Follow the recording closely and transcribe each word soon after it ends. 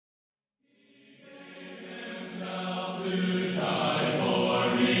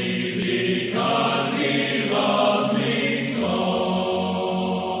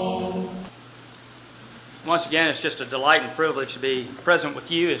once again, it's just a delight and privilege to be present with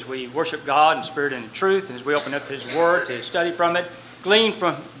you as we worship God in spirit and in truth, and as we open up His Word to study from it, glean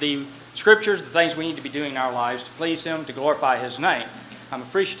from the Scriptures the things we need to be doing in our lives to please Him, to glorify His name. I'm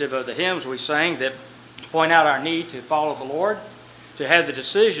appreciative of the hymns we sang that point out our need to follow the Lord, to have the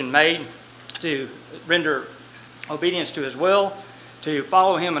decision made to render obedience to His will, to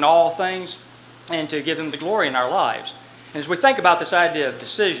follow Him in all things, and to give Him the glory in our lives. And as we think about this idea of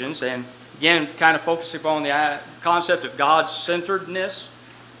decisions, and again, kind of focusing on the concept of God-centeredness,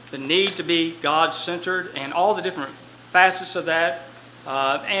 the need to be God-centered, and all the different facets of that.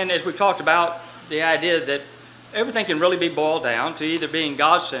 And as we talked about, the idea that everything can really be boiled down to either being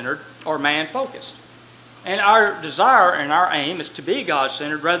God-centered or man-focused. And our desire and our aim is to be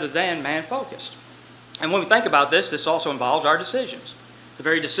God-centered rather than man-focused. And when we think about this, this also involves our decisions. The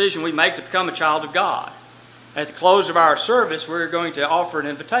very decision we make to become a child of God. At the close of our service, we're going to offer an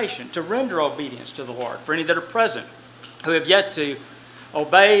invitation to render obedience to the Lord for any that are present who have yet to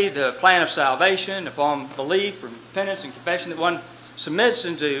obey the plan of salvation upon belief, repentance, and confession, that one submits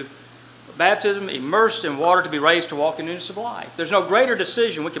into baptism, immersed in water to be raised to walk in newness of life. There's no greater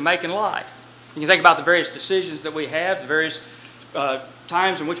decision we can make in life. You can think about the various decisions that we have, the various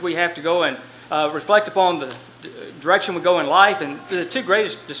times in which we have to go and reflect upon the direction we go in life, and the two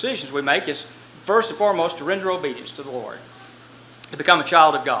greatest decisions we make is first and foremost to render obedience to the Lord, to become a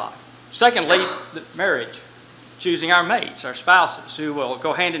child of God. Secondly, the marriage, choosing our mates, our spouses, who will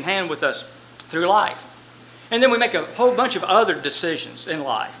go hand in hand with us through life. And then we make a whole bunch of other decisions in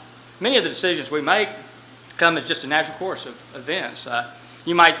life. Many of the decisions we make come as just a natural course of events.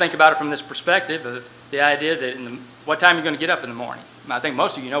 You might think about it from this perspective of the idea that what time you're going to get up in the morning. I think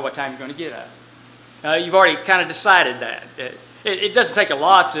most of you know what time you're going to get up. You've already kind of decided that. It doesn't take a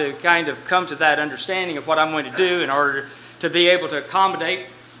lot to kind of come to that understanding of what I'm going to do in order to be able to accommodate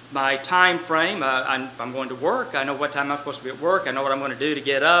my time frame. If I'm going to work, I know what time I'm supposed to be at work. I know what I'm going to do to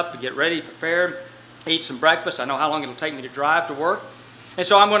get up, to get ready, prepare, eat some breakfast. I know how long it'll take me to drive to work. And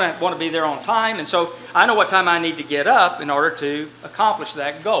so I'm going to want to be there on time. And so I know what time I need to get up in order to accomplish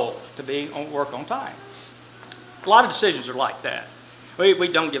that goal, to be on work on time. A lot of decisions are like that. We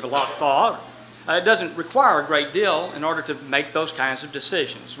don't give a lot of thought. It doesn't require a great deal in order to make those kinds of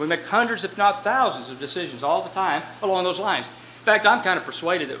decisions. We make hundreds, if not thousands, of decisions all the time along those lines. In fact, I'm kind of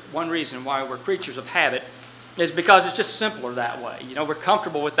persuaded that one reason why we're creatures of habit is because it's just simpler that way. You know, we're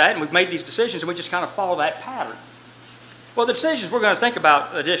comfortable with that, and we've made these decisions, and we just kind of follow that pattern. Well, the decisions we're going to think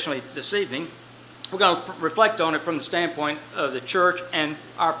about additionally this evening, we're going to reflect on it from the standpoint of the church and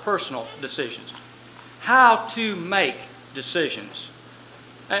our personal decisions. How to make decisions.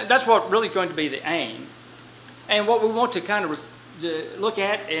 That's what really going to be the aim. And what we want to kind of look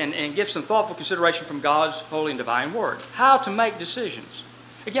at and give some thoughtful consideration from God's holy and divine word. How to make decisions.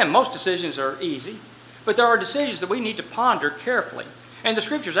 Again, most decisions are easy, but there are decisions that we need to ponder carefully. And the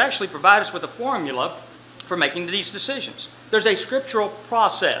Scriptures actually provide us with a formula for making these decisions. There's a scriptural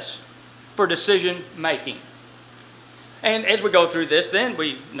process for decision making. And as we go through this, then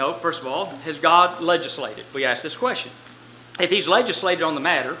we note, first of all, has God legislated? We ask this question. If He's legislated on the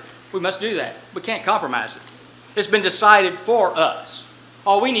matter, we must do that. We can't compromise it. It's been decided for us.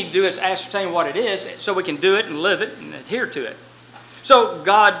 All we need to do is ascertain what it is so we can do it and live it and adhere to it. So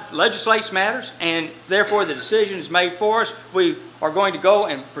God legislates matters, and therefore the decision is made for us. We are going to go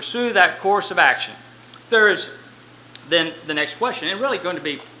and pursue that course of action. There is then the next question, and really going to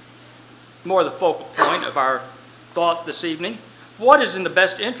be more the focal point of our thought this evening. What is in the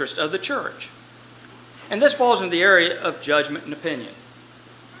best interest of the church? And this falls into the area of judgment and opinion.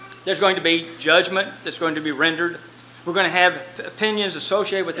 There's going to be judgment that's going to be rendered. We're going to have opinions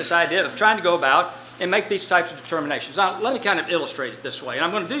associated with this idea of trying to go about and make these types of determinations. Now, let me kind of illustrate it this way. And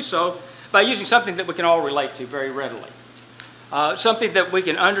I'm going to do so by using something that we can all relate to very readily. Something that we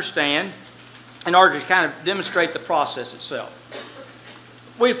can understand in order to kind of demonstrate the process itself.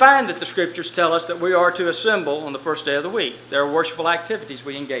 We find that the Scriptures tell us that we are to assemble on the first day of the week. There are worshipful activities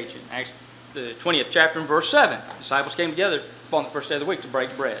we engage in. Acts, the 20th chapter and verse 7. The disciples came together upon the first day of the week to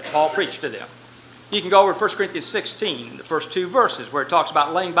break bread. Paul preached to them. You can go over to 1 Corinthians 16, the first two verses, where it talks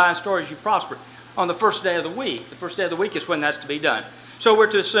about laying by in store as you prosper on the first day of the week. The first day of the week is when that's to be done. So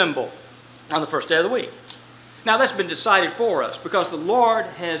we're to assemble on the first day of the week. Now that's been decided for us because the Lord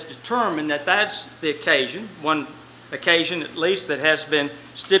has determined that that's the occasion, one occasion at least that has been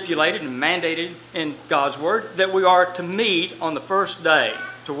stipulated and mandated in God's Word, that we are to meet on the first day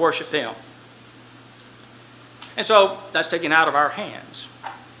to worship Him. And so that's taken out of our hands.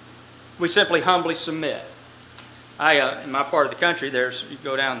 We simply humbly submit. In my part of the country, you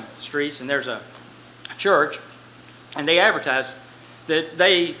go down the streets and there's a church, and they advertise that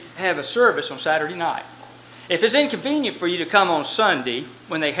they have a service on Saturday night. If it's inconvenient for you to come on Sunday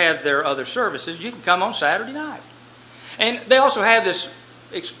when they have their other services, you can come on Saturday night. And they also have this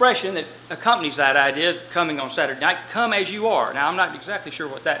expression that accompanies that idea of coming on Saturday night, come as you are. Now, I'm not exactly sure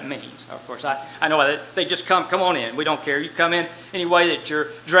what that means. Of course, I know that they just come on in. We don't care. You come in any way that you're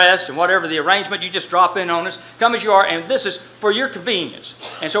dressed and whatever the arrangement, you just drop in on us. Come as you are, and this is for your convenience.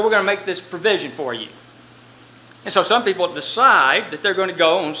 And so we're going to make this provision for you. And so some people decide that they're going to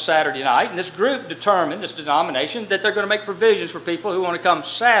go on Saturday night, and this group determined, this denomination, that they're going to make provisions for people who want to come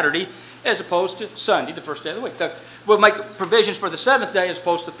Saturday as opposed to Sunday, the first day of the week. We'll make provisions for the seventh day as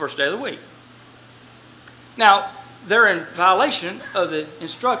opposed to the first day of the week. Now, they're in violation of the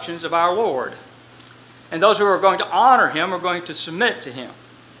instructions of our Lord. And those who are going to honor Him are going to submit to Him.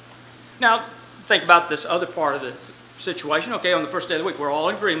 Now, think about this other part of the situation. Okay, on the first day of the week, we're all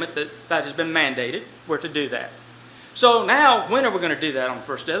in agreement that that has been mandated. We're to do that. So now, when are we going to do that on the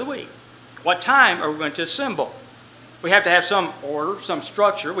first day of the week? What time are we going to assemble? We have to have some order, some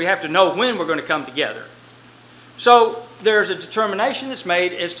structure. We have to know when we're going to come together. So there's a determination that's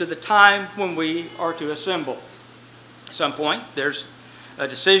made as to the time when we are to assemble. At some point, there's a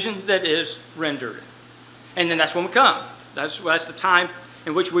decision that is rendered. And then that's when we come. That's the time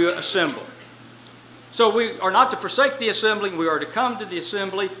in which we assemble. So we are not to forsake the assembling. We are to come to the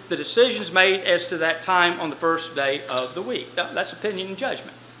assembly. The decision's made as to that time on the first day of the week. That's opinion and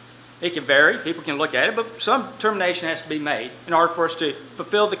judgment. It can vary. People can look at it, but some determination has to be made in order for us to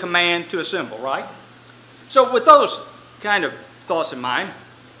fulfill the command to assemble, right? So with those kind of thoughts in mind,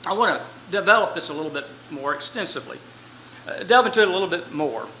 I want to develop this a little bit more extensively, delve into it a little bit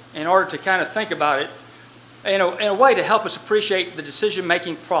more in order to kind of think about it in a way to help us appreciate the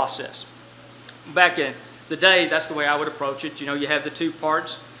decision-making process. Back in the day, that's the way I would approach it. You know, you have the two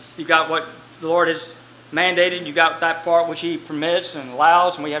parts. You've got what the Lord has mandated. You've got that part which He permits and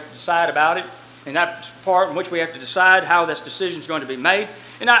allows, and we have to decide about it. And that part in which we have to decide how this decision is going to be made.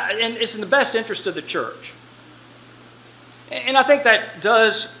 And it's in the best interest of the church. And I think that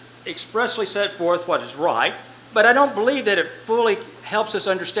does expressly set forth what is right, but I don't believe that it fully helps us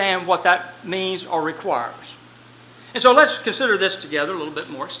understand what that means or requires. And so let's consider this together a little bit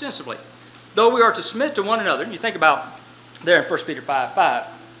more extensively. Though we are to submit to one another, and you think about there in 1 Peter 5:5,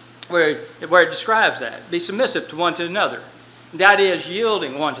 where it describes that. Be submissive to one to another. The idea is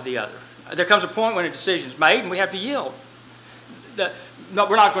yielding one to the other. There comes a point when a decision is made and we have to yield.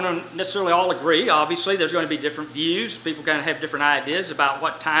 We're not going to necessarily all agree. Obviously, there's going to be different views. People kind of have different ideas about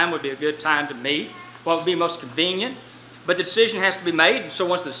what time would be a good time to meet, what would be most convenient. But the decision has to be made, and so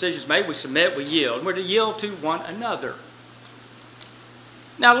once the decision is made, we submit, we yield. And we're to yield to one another.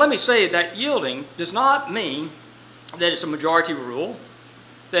 Now, let me say that yielding does not mean that it's a majority rule,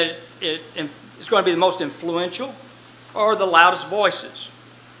 that it's going to be the most influential or the loudest voices.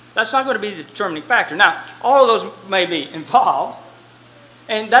 That's not going to be the determining factor. Now, all of those may be involved,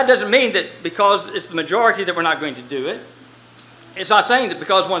 and that doesn't mean that because it's the majority that we're not going to do it. It's not saying that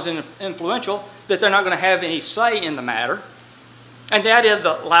because one's influential that they're not going to have any say in the matter. And the idea of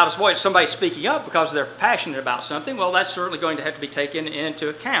the loudest voice, somebody speaking up because they're passionate about something, well, that's certainly going to have to be taken into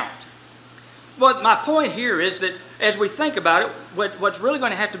account. But my point here is that as we think about it, what's really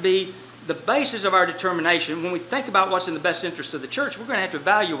going to have to be the basis of our determination, when we think about what's in the best interest of the church, we're going to have to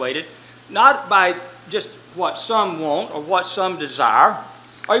evaluate it not by just what some want or what some desire,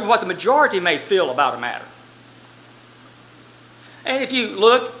 or even what the majority may feel about a matter. And if you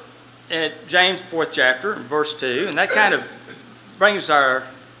look at James, the 4th chapter, verse 2, and that kind of brings our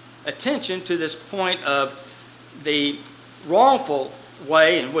attention to this point of the wrongful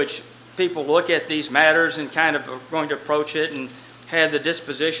way in which people look at these matters and kind of are going to approach it and have the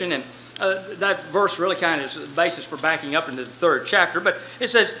disposition. And that verse really kind of is the basis for backing up into the 3rd chapter. But it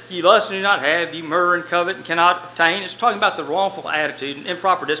says, ye lust and do not have, ye murder and covet and cannot obtain. It's talking about the wrongful attitude and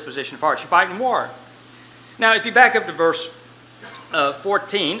improper disposition of hearts. You fight in war. Now, if you back up to verse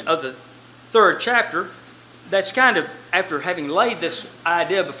 14 of the 3rd chapter, that's kind of after having laid this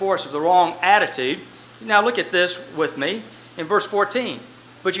idea before us of the wrong attitude. Now look at this with me in verse 14.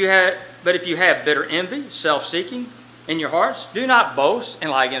 But if you have bitter envy, self-seeking in your hearts, do not boast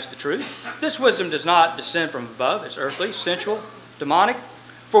and lie against the truth. This wisdom does not descend from above. It's earthly, sensual, demonic.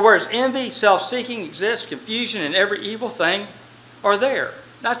 For whereas envy, self-seeking exists, confusion and every evil thing are there.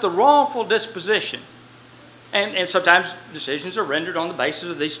 That's the wrongful disposition. And sometimes decisions are rendered on the basis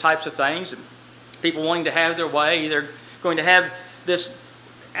of these types of things. And people wanting to have their way, they're going to have this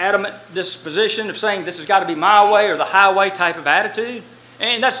adamant disposition of saying this has got to be my way or the highway type of attitude.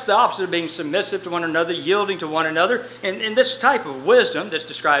 And that's the opposite of being submissive to one another, yielding to one another. And this type of wisdom that's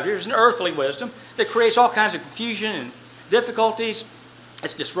described here is an earthly wisdom that creates all kinds of confusion and difficulties.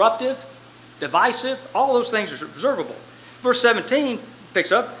 It's disruptive. divisive. All those things are observable. Verse 17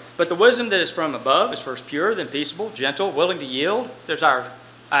 picks up, but the wisdom that is from above is first pure, then peaceable, gentle, willing to yield. There's our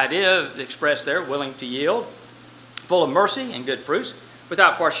idea expressed there, willing to yield, full of mercy and good fruits,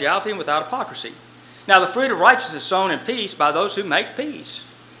 without partiality and without hypocrisy. Now the fruit of righteousness is sown in peace by those who make peace.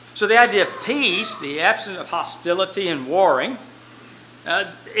 So the idea of peace, the absence of hostility and warring,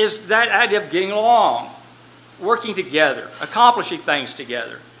 is that idea of getting along, working together, accomplishing things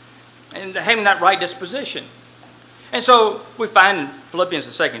together, and having that right disposition. And so we find in Philippians,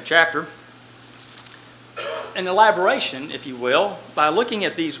 the 2nd chapter, an elaboration, if you will, by looking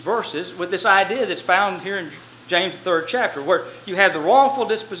at these verses with this idea that's found here in James, the 3rd chapter, where you have the wrongful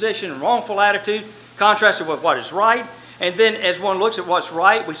disposition and wrongful attitude contrasted with what is right. And then as one looks at what's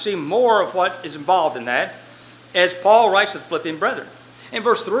right, we see more of what is involved in that, as Paul writes to the Philippian brethren. In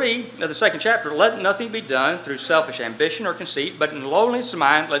verse 3 of the 2nd chapter, let nothing be done through selfish ambition or conceit, but in lowliness of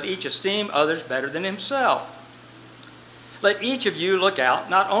mind let each esteem others better than himself. Let each of you look out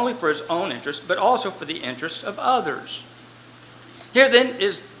not only for his own interest, but also for the interest of others. Here then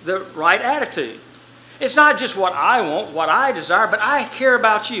is the right attitude. It's not just what I want, what I desire, but I care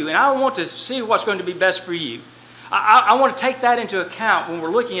about you, and I want to see what's going to be best for you. I want to take that into account when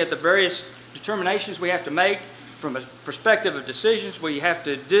we're looking at the various determinations we have to make from a perspective of decisions we have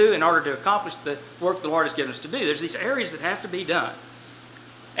to do in order to accomplish the work the Lord has given us to do. There's these areas that have to be done.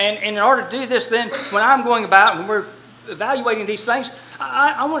 And in order to do this, then, when I'm going about, when we're evaluating these things,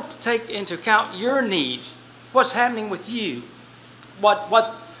 I want to take into account your needs, what's happening with you,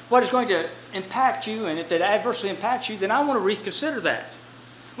 what is going to impact you, and if it adversely impacts you, then I want to reconsider that.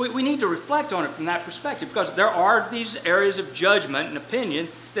 We need to reflect on it from that perspective, because there are these areas of judgment and opinion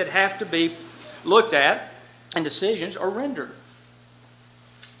that have to be looked at and decisions are rendered.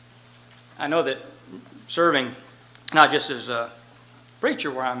 I know that serving not just as a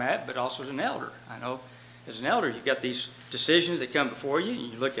preacher where I'm at, but also as an elder. I know as an elder you've got these decisions that come before you,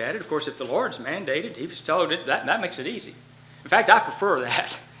 and you look at it. Of course, if the Lord's mandated, He's told it, that makes it easy. In fact, I prefer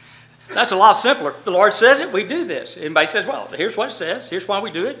that. That's a lot simpler. The Lord says it, we do this. Everybody says, well, here's what it says, here's why we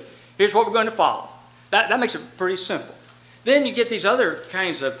do it, here's what we're going to follow. That makes it pretty simple. Then you get these other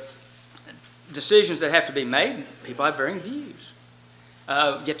kinds of decisions that have to be made. People have varying views.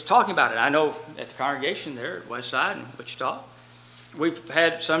 Get to talking about it. I know at the congregation there at Westside in Wichita, we've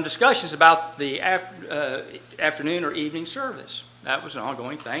had some discussions about the afternoon or evening service. That was an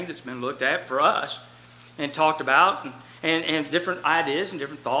ongoing thing that's been looked at for us and talked about. And different ideas and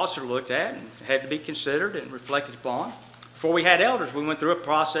different thoughts are looked at and had to be considered and reflected upon. Before we had elders, we went through a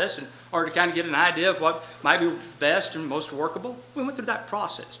process in order to kind of get an idea of what might be best and most workable. We went through that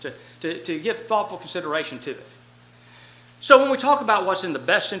process to give thoughtful consideration to it. So when we talk about what's in the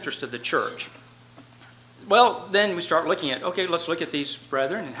best interest of the church, well, then we start looking at, okay, let's look at these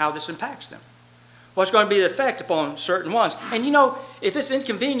brethren and how this impacts them. What's going to be the effect upon certain ones? And you know, if it's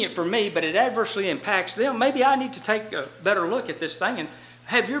inconvenient for me, but it adversely impacts them, maybe I need to take a better look at this thing and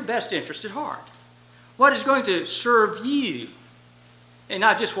have your best interest at heart. What is going to serve you, and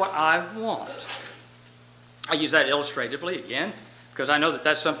not just what I want? I use that illustratively again, because I know that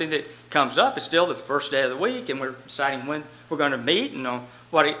that's something that comes up. It's still the first day of the week, and we're deciding when we're going to meet and on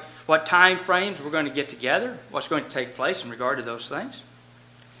what time frames we're going to get together, what's going to take place in regard to those things.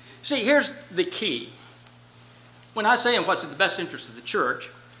 See, here's the key. When I say what's in the best interest of the church,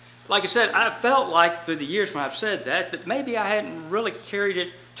 like I said, I felt like through the years when I've said that maybe I hadn't really carried it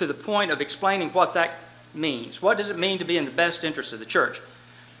to the point of explaining what that means. What does it mean to be in the best interest of the church?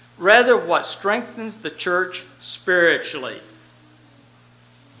 Rather, what strengthens the church spiritually.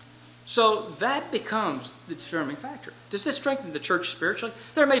 So that becomes the determining factor. Does this strengthen the church spiritually?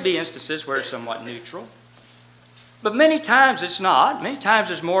 There may be instances where it's somewhat neutral. But many times it's not. Many times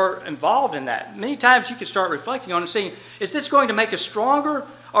there's more involved in that. Many times you can start reflecting on and saying, is this going to make us stronger,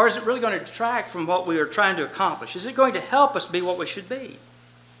 or is it really going to detract from what we are trying to accomplish? Is it going to help us be what we should be?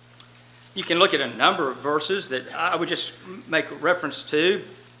 You can look at a number of verses that I would just make reference to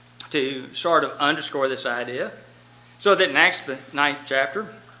sort of underscore this idea. So that in Acts, the 9th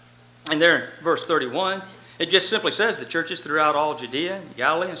chapter, and there in verse 31, it just simply says the churches throughout all Judea,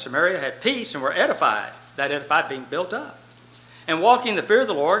 Galilee, and Samaria had peace and were edified. That edified being built up. And walking in the fear of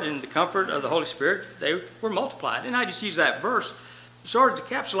the Lord and the comfort of the Holy Spirit, they were multiplied. And I just use that verse sort of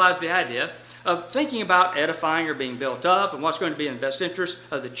to capsulize the idea of thinking about edifying or being built up and what's going to be in the best interest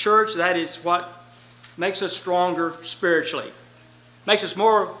of the church. That is what makes us stronger spiritually, makes us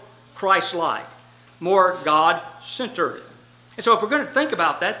more Christ-like, more God-centered. And so if we're going to think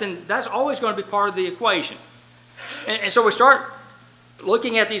about that, then that's always going to be part of the equation. And so we start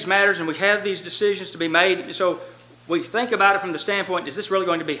looking at these matters, and we have these decisions to be made. So we think about it from the standpoint, is this really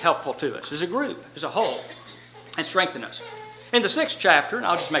going to be helpful to us as a group, as a whole, and strengthen us? In the 6th chapter, and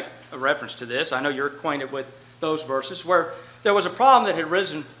I'll just make a reference to this, I know you're acquainted with those verses, where there was a problem that had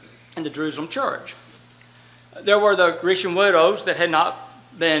arisen in the Jerusalem church. There were the Grecian widows that had not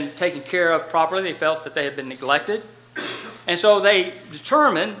been taken care of properly. They felt that they had been neglected. And so they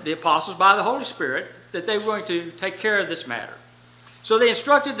determined, the apostles by the Holy Spirit, that they were going to take care of this matter. So they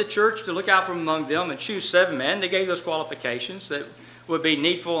instructed the church to look out from among them and choose 7 men. They gave those qualifications that would be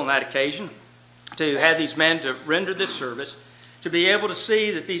needful on that occasion to have these men to render this service, to be able to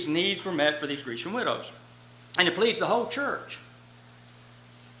see that these needs were met for these Grecian widows. And it pleased the whole church.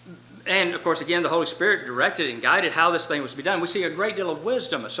 And, of course, again, the Holy Spirit directed and guided how this thing was to be done. We see a great deal of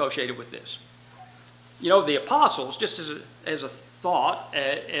wisdom associated with this. You know, the apostles, just as a thought,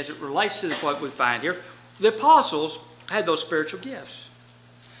 as it relates to what we find here, the apostles had those spiritual gifts.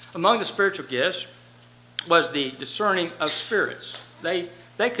 Among the spiritual gifts was the discerning of spirits. They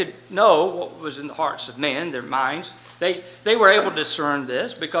could know what was in the hearts of men, their minds. They were able to discern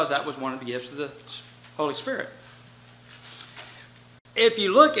this because that was one of the gifts of the Holy Spirit. If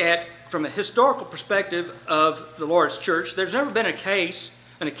you look at, from a historical perspective of the Lord's church, there's never been an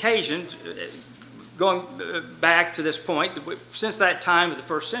occasion, going back to this point, since that time of the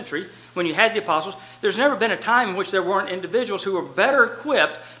 1st century, when you had the apostles, there's never been a time in which there weren't individuals who were better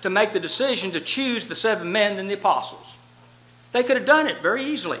equipped to make the decision to choose the 7 men than the apostles. They could have done it very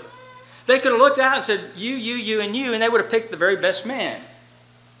easily. They could have looked out and said, you, and you, and they would have picked the very best men.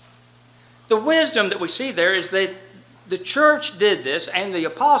 The wisdom that we see there is that the church did this, and the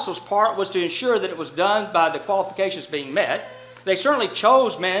apostles' part was to ensure that it was done by the qualifications being met. They certainly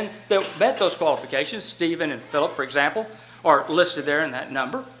chose men that met those qualifications. Stephen and Philip, for example, are listed there in that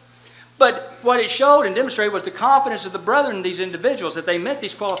number. But what it showed and demonstrated was the confidence of the brethren in these individuals, that they met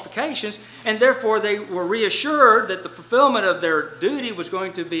these qualifications, and therefore they were reassured that the fulfillment of their duty was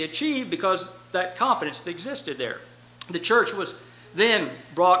going to be achieved because that confidence that existed there. The church was then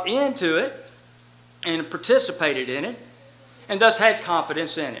brought into it and participated in it, and thus had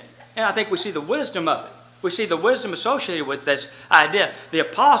confidence in it. And I think we see the wisdom of it. We see the wisdom associated with this idea. The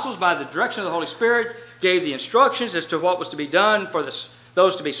apostles, by the direction of the Holy Spirit, gave the instructions as to what was to be done for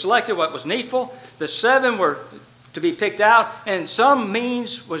those to be selected, what was needful. The 7 were to be picked out, and some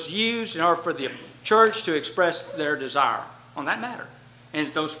means was used in order for the church to express their desire on that matter. And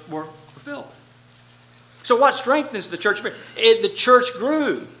those were fulfilled. So what strengthens the church? The church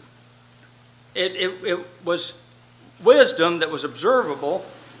grew. It was wisdom that was observable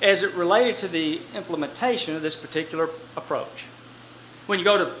as it related to the implementation of this particular approach. When you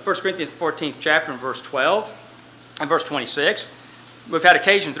go to 1 Corinthians 14th chapter and verse 12 and verse 26, we've had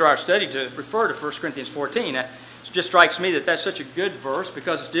occasion through our study to refer to 1 Corinthians 14. It just strikes me that that's such a good verse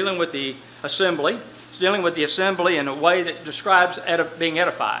because it's dealing with the assembly. It's dealing with the assembly in a way that describes being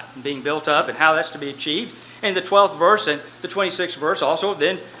edified and being built up and how that's to be achieved. And the 12th verse and the 26th verse also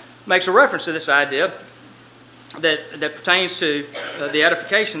then makes a reference to this idea that pertains to the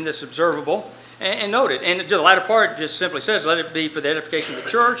edification that's observable and noted. And the latter part just simply says, let it be for the edification of the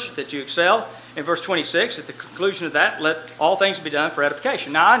church that you excel. In verse 26, at the conclusion of that, let all things be done for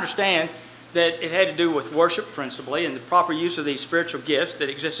edification. Now, I understand that it had to do with worship principally and the proper use of these spiritual gifts that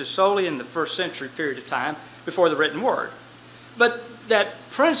existed solely in the 1st century period of time before the written word. But that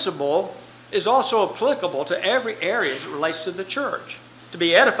principle is also applicable to every area as it relates to the church. To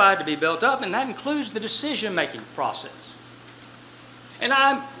be edified, to be built up, and that includes the decision-making process. And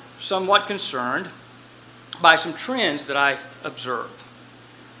I'm somewhat concerned by some trends that I observe.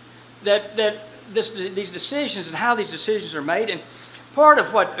 These decisions and how these decisions are made, and part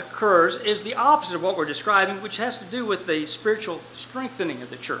of what occurs is the opposite of what we're describing, which has to do with the spiritual strengthening of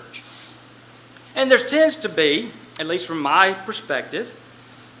the church. And there tends to be, at least from my perspective,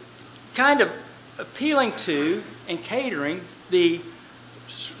 kind of appealing to and catering the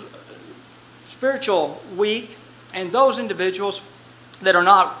spiritual weak and those individuals that are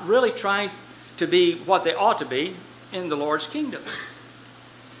not really trying to be what they ought to be in the Lord's kingdom.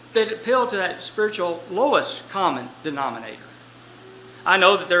 That appeal to that spiritual lowest common denominator. I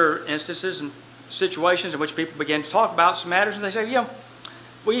know that there are instances and situations in which people begin to talk about some matters and they say,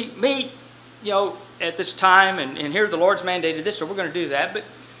 we meet, at this time and here the Lord's mandated this, so we're going to do that. But,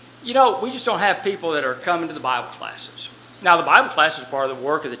 we just don't have people that are coming to the Bible classes. Now, the Bible class is part of the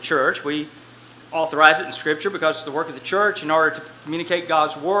work of the church. We authorize it in Scripture because it's the work of the church in order to communicate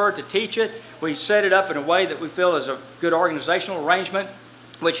God's Word, to teach it. We set it up in a way that we feel is a good organizational arrangement,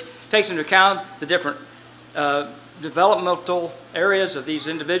 which takes into account the different developmental areas of these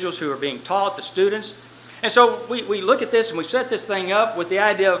individuals who are being taught, the students. And so we look at this and we set this thing up with the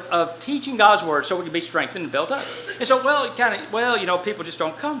idea of teaching God's Word so we can be strengthened and built up. And so, people just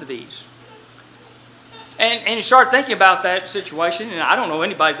don't come to these. And you start thinking about that situation, and I don't know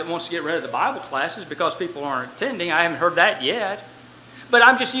anybody that wants to get rid of the Bible classes because people aren't attending. I haven't heard that yet. But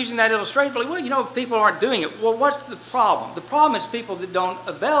I'm just using that illustratively. Well, people aren't doing it. Well, what's the problem? The problem is people that don't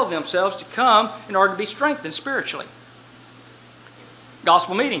avail themselves to come in order to be strengthened spiritually.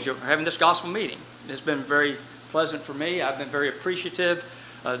 Gospel meetings. You're having this gospel meeting. It's been very pleasant for me. I've been very appreciative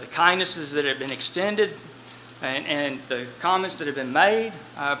of the kindnesses that have been extended and the comments that have been made.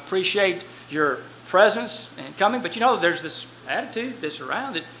 I appreciate your presence and coming. But, there's this attitude that's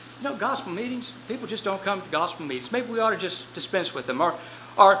around it. Gospel meetings, people just don't come to gospel meetings. Maybe we ought to just dispense with them.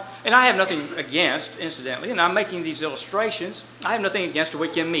 And I have nothing against, incidentally, and I'm making these illustrations, I have nothing against a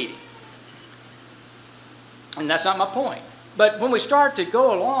weekend meeting. And that's not my point. But when we start to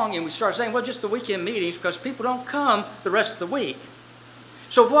go along and we start saying, well, just the weekend meetings, because people don't come the rest of the week.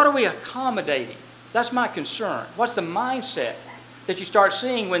 So what are we accommodating? That's my concern. What's the mindset that you start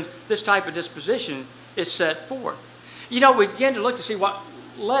seeing when this type of disposition is set forth? We begin to look to see what,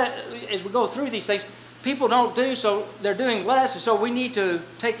 as we go through these things, people don't do, so they're doing less, and so we need to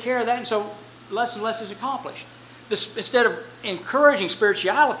take care of that, and so less and less is accomplished. Instead of encouraging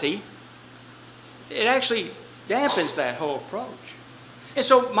spirituality, it actually dampens that whole approach. And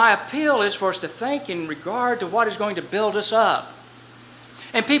so my appeal is for us to think in regard to what is going to build us up.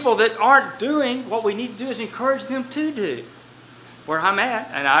 And people that aren't doing what we need to do is encourage them to do. Where I'm at,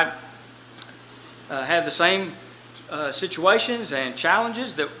 and I have the same situations and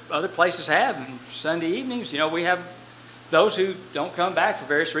challenges that other places have. And Sunday evenings, we have those who don't come back for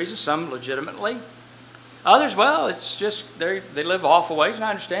various reasons, some legitimately. Others, well, it's just they live awful ways, and I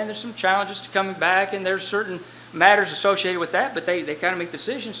understand there's some challenges to coming back, and there's certain matters associated with that, but they kind of make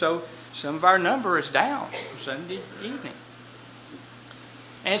decisions, so some of our number is down Sunday evening.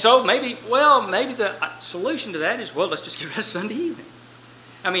 And so maybe the solution to that is, well, let's just get rid of Sunday evening.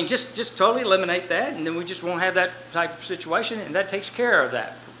 I mean, just totally eliminate that, and then we just won't have that type of situation, and that takes care of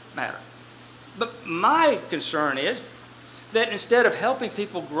that matter. But my concern is that instead of helping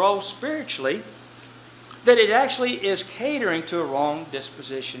people grow spiritually, that it actually is catering to a wrong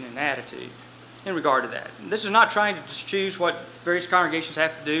disposition and attitude in regard to that. And this is not trying to just choose what various congregations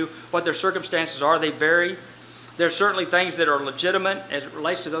have to do, what their circumstances are. They vary. There's certainly things that are legitimate as it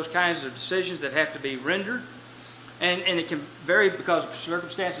relates to those kinds of decisions that have to be rendered. And it can vary because of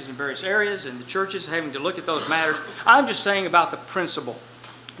circumstances in various areas and the churches having to look at those matters. I'm just saying about the principle.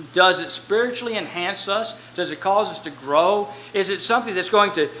 Does it spiritually enhance us? Does it cause us to grow? Is it something that's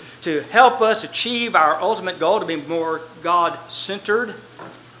going to help us achieve our ultimate goal to be more God-centered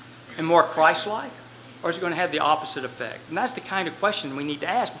and more Christ-like? Or is it going to have the opposite effect? And that's the kind of question we need to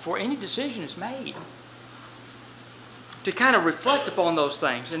ask before any decision is made. To kind of reflect upon those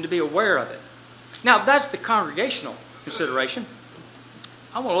things and to be aware of it. Now, that's the congregational consideration.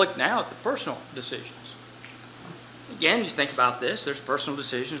 I want to look now at the personal decisions. Again, you think about this, there's personal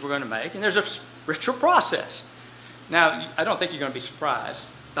decisions we're going to make, and there's a spiritual process. Now, I don't think you're going to be surprised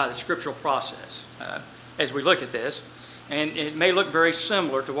by the scriptural process as we look at this. And it may look very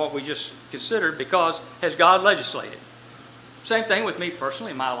similar to what we just considered because has God legislated? Same thing with me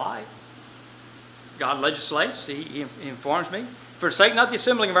personally in my life. God legislates, He informs me. Forsake not the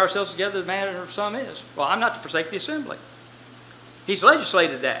assembling of ourselves together, the manner of some is. Well, I'm not to forsake the assembly. He's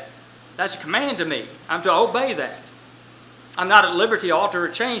legislated that. That's a command to me. I'm to obey that. I'm not at liberty to alter or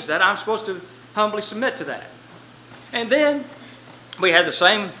change that. I'm supposed to humbly submit to that. And then we have the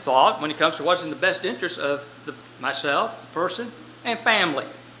same thought when it comes to what's in the best interest of myself, the person, and family.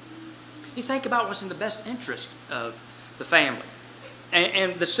 You think about what's in the best interest of the family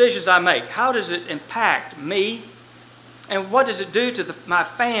and decisions I make. How does it impact me? And what does it do to my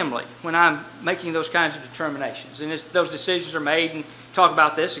family when I'm making those kinds of determinations? And as those decisions are made, and talk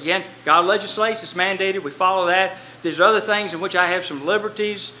about this, again, God legislates, it's mandated, we follow that. There's other things in which I have some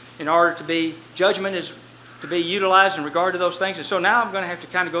liberties in order to be, judgment is to be utilized in regard to those things. And so now I'm going to have to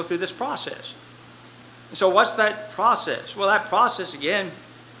kind of go through this process. And so what's that process? Well, that process, again,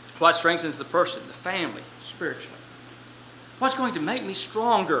 what strengthens the person, the family, spiritually. What's going to make me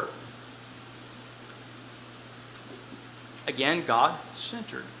stronger? Again,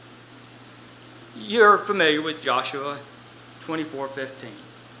 God-centered. You're familiar with Joshua 24:15.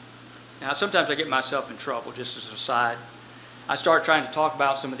 Now, sometimes I get myself in trouble, just as an aside. I start trying to talk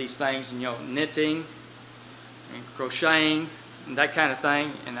about some of these things, and knitting and crocheting and that kind of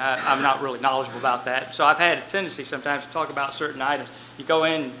thing, and I'm not really knowledgeable about that. So I've had a tendency sometimes to talk about certain items. You go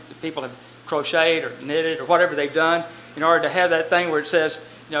in, the people have crocheted or knitted or whatever they've done in order to have that thing where it says,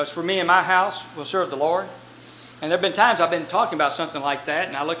 You know, it's for me and my house, we'll serve the Lord. And there have been times I've been talking about something like that,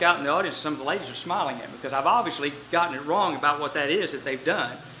 and I look out in the audience, some of the ladies are smiling at me because I've obviously gotten it wrong about what that is that they've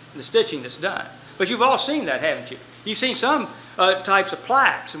done, the stitching that's done. But you've all seen that, haven't you? You've seen some types of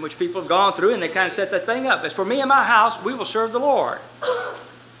plaques in which people have gone through and they kind of set that thing up. As for me and my house, we will serve the Lord.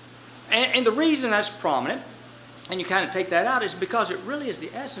 And the reason that's prominent, and you kind of take that out, is because it really is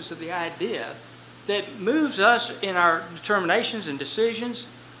the essence of the idea that moves us in our determinations and decisions,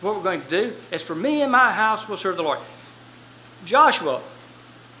 what we're going to do. As for me and my house, we'll serve the Lord. Joshua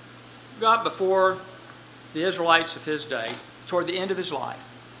got before the Israelites of his day toward the end of his life.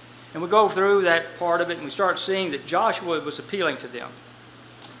 And we go through that part of it and we start seeing that Joshua was appealing to them.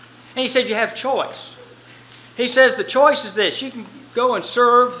 And he said, you have choice. He says the choice is this. You can go and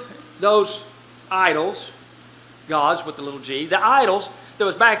serve those idols, gods with the little g, the idols that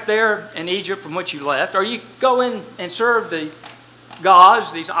was back there in Egypt from which you left, or you go in and serve the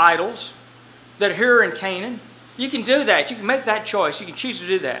gods, these idols that are here in Canaan. You can do that. You can make that choice. You can choose to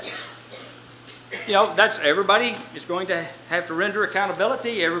do that. You know, that's everybody is going to have to render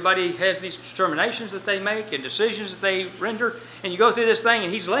accountability. Everybody has these determinations that they make and decisions that they render. And you go through this thing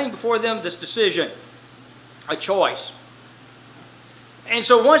and he's laying before them this decision, a choice. And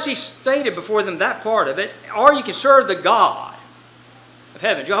so once he stated before them that part of it, or you can serve the God of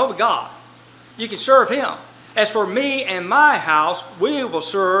heaven, Jehovah God. You can serve him. As for me and my house, we will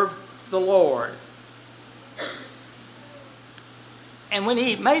serve the Lord. And when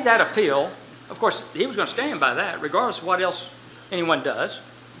he made that appeal, of course, he was going to stand by that, regardless of what else anyone does.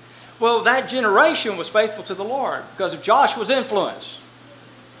 Well, that generation was faithful to the Lord because of Joshua's influence.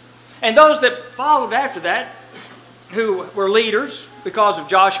 And those that followed after that, who were leaders because of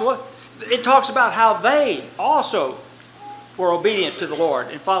Joshua, it talks about how they also were obedient to the Lord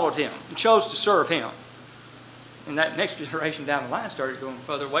and followed him and chose to serve him. And that next generation down the line started going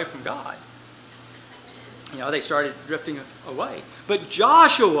further away from God. You know, they started drifting away. But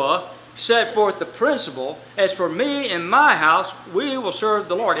Joshua set forth the principle, as for me and my house, we will serve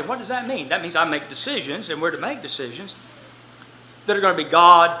the Lord. And what does that mean? That means I make decisions, and we're to make decisions that are going to be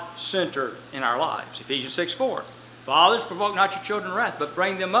God-centered in our lives. Ephesians 6:4. Fathers, provoke not your children to wrath, but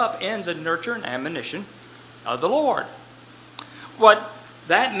bring them up in the nurture and admonition of the Lord. What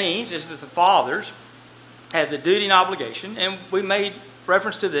that means is that the fathers have the duty and obligation, and we made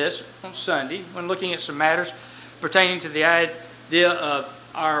reference to this on Sunday when looking at some matters pertaining to the idea of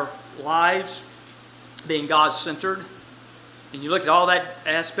our lives being God-centered. And you look at all that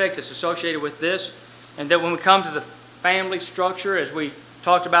aspect that's associated with this, and that when we come to the family structure, as we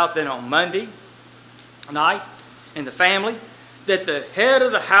talked about then on Monday night, in the family, that the head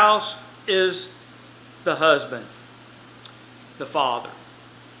of the house is the husband, the father.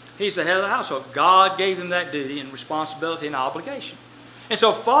 He's the head of the household. God gave him that duty and responsibility and obligation. And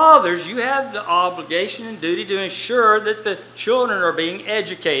so fathers, you have the obligation and duty to ensure that the children are being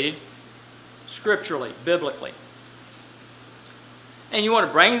educated scripturally, biblically. And you want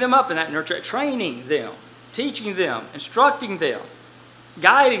to bring them up in that nurture, training them, teaching them, instructing them,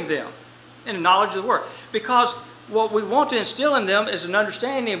 guiding them in the knowledge of the Word. Because what we want to instill in them is an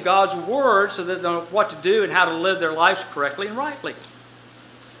understanding of God's Word so that they know what to do and how to live their lives correctly and rightly.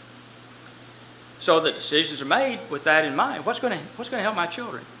 So the decisions are made with that in mind. What's going to help my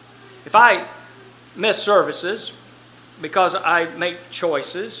children? If I miss services because I make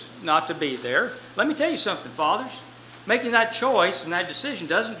choices not to be there, let me tell you something, fathers. Making that choice and that decision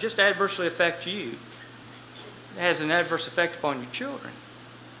doesn't just adversely affect you. It has an adverse effect upon your children.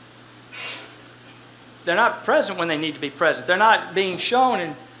 They're not present when they need to be present. They're not being shown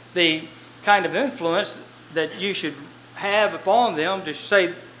in the kind of influence that you should have upon them to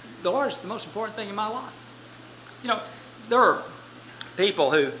say, the Lord is the most important thing in my life. You know, there are people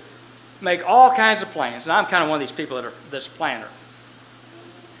who make all kinds of plans, and I'm kind of one of these people that's a planner.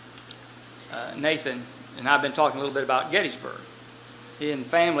 Nathan and I've been talking a little bit about Gettysburg. He and the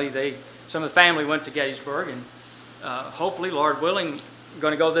family, some of the family went to Gettysburg, and hopefully, Lord willing,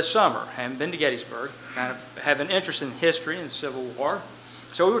 going to go this summer. Haven't been to Gettysburg. Kind of have an interest in history and the Civil War.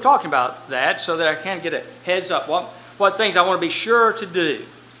 So we were talking about that so that I kind of get a heads up. What things I want to be sure to do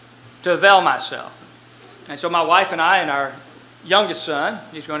to avail myself. And so my wife and I and our youngest son,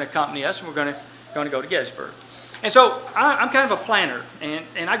 he's going to accompany us, and we're going to go to Gettysburg. And so I'm kind of a planner,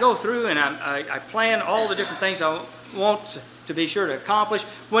 and I go through and I plan all the different things I want to be sure to accomplish,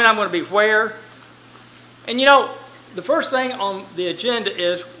 when I'm going to be where. And you know, the first thing on the agenda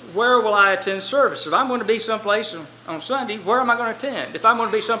is, where will I attend service? If I'm going to be someplace on Sunday, where am I going to attend? If I'm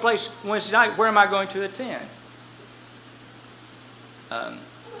going to be someplace Wednesday night, where am I going to attend?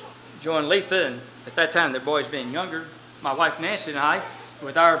 Joe and Letha, and at that time their boys being younger, my wife Nancy and I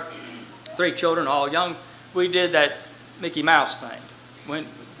with our 3 children, all young, we did that Mickey Mouse thing. Went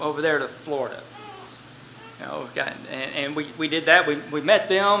over there to Florida. You know, and we did that. We met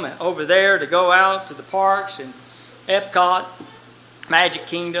them over there to go out to the parks and Epcot, Magic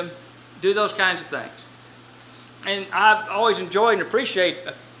Kingdom, do those kinds of things. And I've always enjoyed and appreciate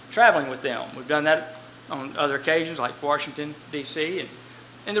traveling with them. We've done that on other occasions like Washington, D.C.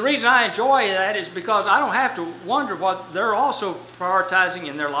 And the reason I enjoy that is because I don't have to wonder what they're also prioritizing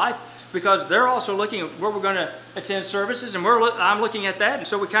in their life, because they're also looking at where we're going to attend services, and I'm looking at that, and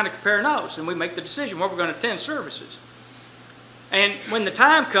so we kind of compare notes, and we make the decision where we're going to attend services. And when the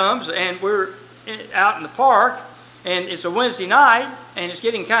time comes and we're out in the park, and it's a Wednesday night, and it's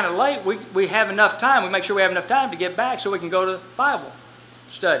getting kind of late, we have enough time. We make sure we have enough time to get back so we can go to Bible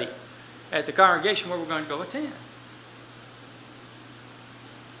study at the congregation where we're going to go attend.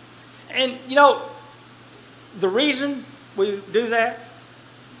 And, you know, the reason we do that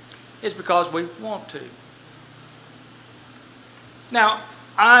is because we want to. Now,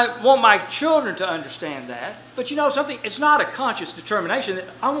 I want my children to understand that, but you know something? It's not a conscious determination.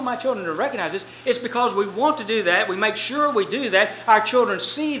 I want my children to recognize this. It's because we want to do that. We make sure we do that. Our children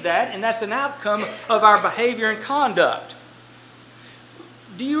see that, and that's an outcome of our behavior and conduct.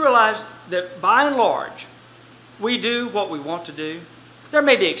 Do you realize that by and large, we do what we want to do? There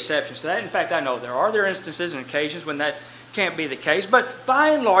may be exceptions to that. In fact, I know there are. There are instances and occasions when that can't be the case. But by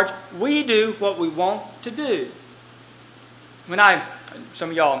and large, we do what we want to do. Some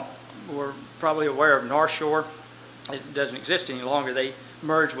of y'all were probably aware of North Shore. It doesn't exist any longer. They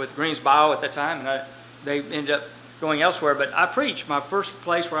merged with Greensboro at that time, and they ended up going elsewhere. But I preached. My first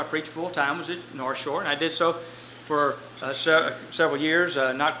place where I preached full-time was at North Shore, and I did so for several years,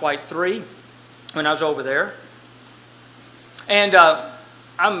 not quite 3, when I was over there. And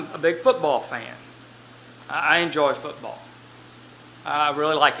I'm a big football fan. I enjoy football. I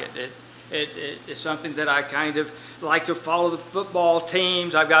really like it. It's something that I kind of like to follow the football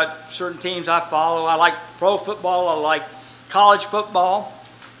teams. I've got certain teams I follow. I like pro football. I like college football.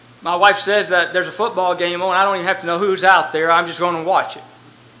 My wife says that there's a football game on. I don't even have to know who's out there. I'm just going to watch it.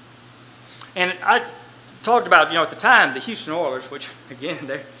 And I talked about, you know, at the time, the Houston Oilers, which, again,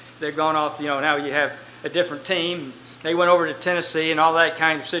 they're gone off, you know, now you have a different team. They went over to Tennessee and all that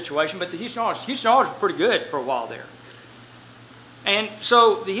kind of situation. But the Houston Oilers were pretty good for a while there. And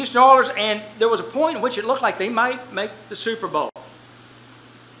so the Houston Oilers, and there was a point in which it looked like they might make the Super Bowl.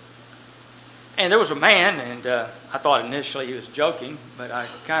 And there was a man, and I thought initially he was joking, but I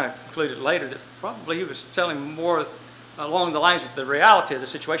kind of concluded later that probably he was telling more along the lines of the reality of the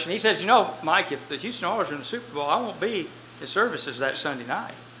situation. He says, you know, Mike, if the Houston Oilers are in the Super Bowl, I won't be at services that Sunday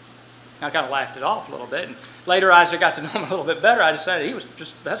night. And I kind of laughed it off a little bit. And later, as I got to know him a little bit better, I decided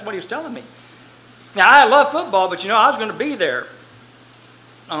that's what he was telling me. Now, I love football, but you know, I was going to be there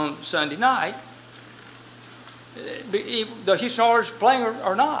on Sunday night. The Houston Oilers playing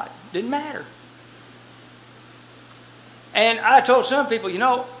or not, didn't matter. And I told some people, you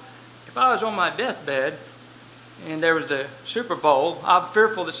know, if I was on my deathbed and there was the Super Bowl, I'm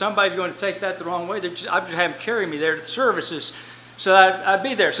fearful that somebody's going to take that the wrong way. I'd just have them carry me there to the services so I'd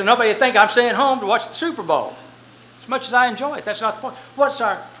be there. So nobody would think I'm staying home to watch the Super Bowl. As much as I enjoy it, that's not the point. What's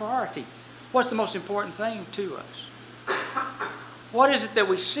our priority? What's the most important thing to us? What is it that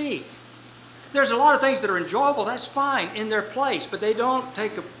we seek? There's a lot of things that are enjoyable, that's fine, in their place, but they don't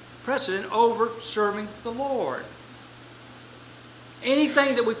take a precedent over serving the Lord.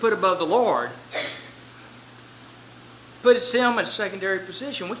 Anything that we put above the Lord puts Him in a secondary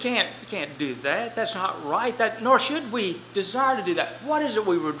position. We can't do that. That's not right. Nor should we desire to do that. What is it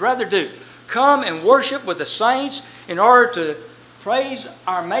we would rather do? Come and worship with the saints in order to praise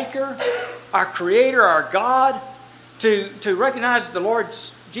our Maker, our Creator, our God, to recognize the Lord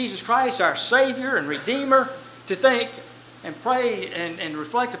Jesus Christ, our Savior and Redeemer, to think and pray and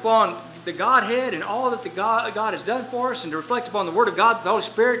reflect upon the Godhead and all that God has done for us, and to reflect upon the Word of God that the Holy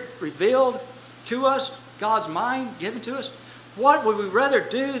Spirit revealed to us, God's mind given to us. What would we rather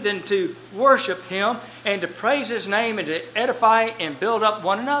do than to worship Him and to praise His name and to edify and build up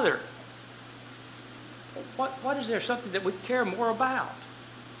one another? What is there something that we care more about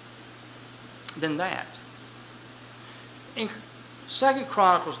than that? In 2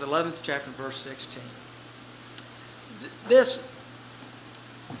 Chronicles, the 11th chapter, verse 16, this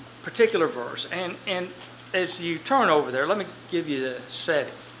particular verse, and as you turn over there, let me give you the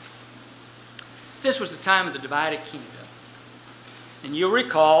setting. This was the time of the divided kingdom. And you'll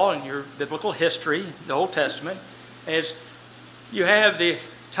recall in your biblical history, the Old Testament, as you have the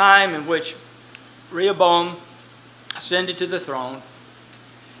time in which Rehoboam ascended to the throne,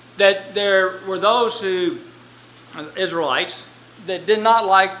 that there were those Israelites, that did not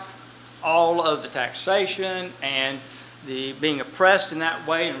like all of the taxation and the being oppressed in that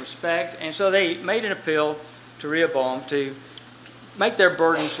way and respect. And so they made an appeal to Rehoboam to make their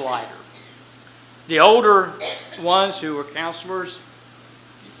burdens lighter. The older ones who were counselors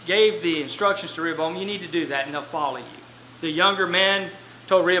gave the instructions to Rehoboam, you need to do that and they'll follow you. The younger men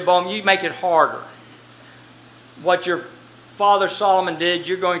told Rehoboam, you make it harder. What your father Solomon did,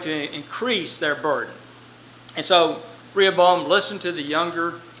 you're going to increase their burden. And so Rehoboam listened to the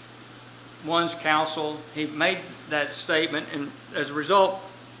younger one's counsel. He made that statement, and as a result,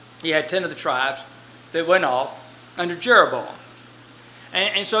 he had 10 of the tribes that went off under Jeroboam.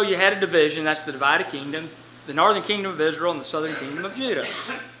 And so you had a division, that's the divided kingdom, the northern kingdom of Israel and the southern kingdom of Judah.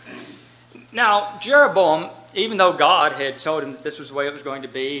 Now, Jeroboam, even though God had told him that this was the way it was going to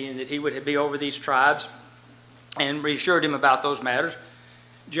be and that he would be over these tribes and reassured him about those matters,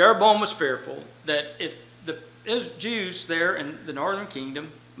 Jeroboam was fearful that if the Jews there in the northern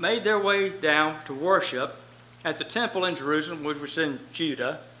kingdom made their way down to worship at the temple in Jerusalem, which was in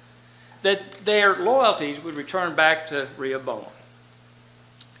Judah, that their loyalties would return back to Rehoboam.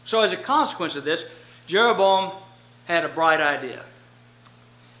 So as a consequence of this, Jeroboam had a bright idea.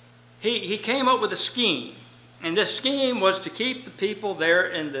 He came up with a scheme, and this scheme was to keep the people there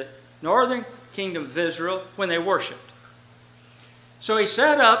in the northern kingdom of Israel when they worshiped. So he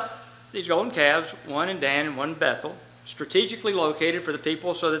set up these golden calves, one in Dan and one in Bethel, strategically located for the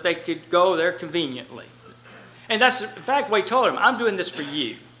people so that they could go there conveniently. And that's, in fact, what he told them, I'm doing this for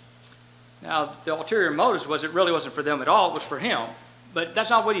you. Now, the ulterior motives was it really wasn't for them at all, it was for him. But that's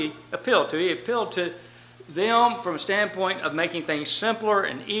not what he appealed to. He appealed to them from a standpoint of making things simpler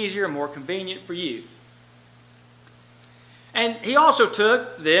and easier and more convenient for you. And he also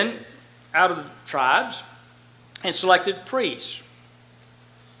took, then, out of the tribes and selected priests.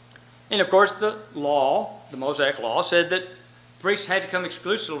 And of course, the law, the Mosaic law, said that priests had to come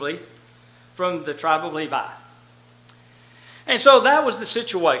exclusively from the tribe of Levi. And so that was the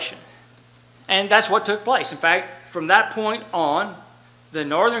situation. And that's what took place. In fact, from that point on, the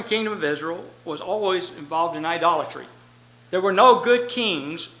northern kingdom of Israel was always involved in idolatry. There were no good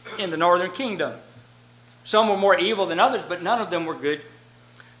kings in the northern kingdom. Some were more evil than others, but none of them were good.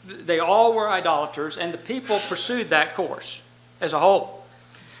 They all were idolaters, and the people pursued that course as a whole.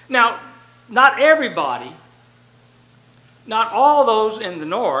 Now, not everybody, not all those in the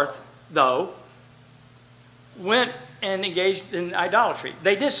north, though, went and engaged in idolatry.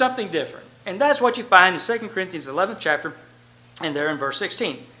 They did something different. And that's what you find in 2 Corinthians 11th chapter, and there in verse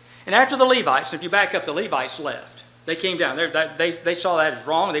 16. And after the Levites, if you back up, the Levites left. They came down. They saw that as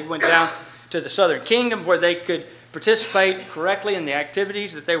wrong. They went down to the southern kingdom where they could participate correctly in the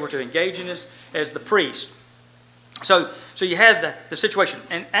activities that they were to engage in as the priest. So you have the situation.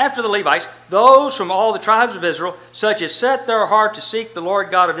 And after the Levites, those from all the tribes of Israel, such as set their heart to seek the Lord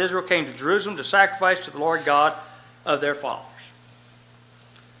God of Israel, came to Jerusalem to sacrifice to the Lord God of their fathers.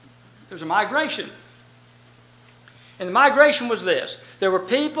 There was a migration. And the migration was this. There were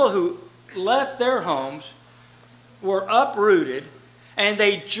people who left their homes, were uprooted, and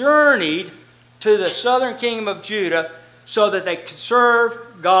they journeyed to the southern kingdom of Judah so that they could serve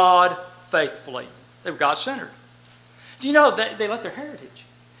God faithfully. They were God-centered. Do you know that they left their heritage?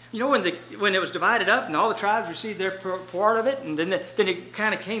 You know, when it was divided up and all the tribes received their part of it, and then it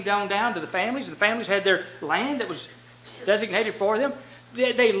kind of came down to the families, and the families had their land that was designated for them.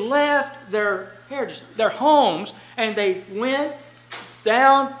 They left their heritage, their homes, and they went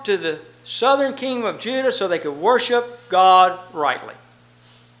down to the southern kingdom of Judah so they could worship God rightly.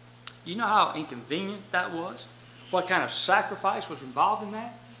 Do you know how inconvenient that was? What kind of sacrifice was involved in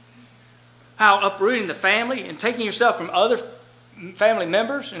that? How uprooting the family and taking yourself from other family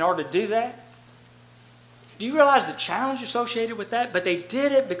members in order to do that? Do you realize the challenge associated with that? But they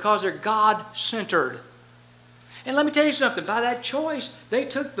did it because they're God-centered. And let me tell you something, by that choice, they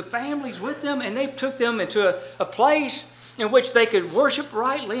took the families with them and they took them into a place in which they could worship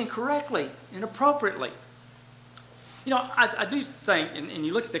rightly and correctly and appropriately. You know, I do think, and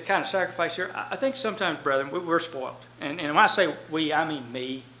you look at the kind of sacrifice here, I think sometimes, brethren, we're spoiled. And when I say we, I mean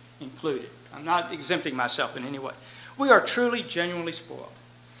me included. I'm not exempting myself in any way. We are truly, genuinely spoiled.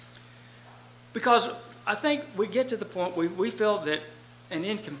 Because I think we get to the point we feel that an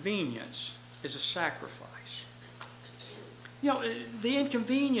inconvenience is a sacrifice. You know, the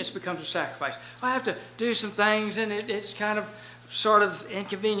inconvenience becomes a sacrifice. I have to do some things, and it's kind of sort of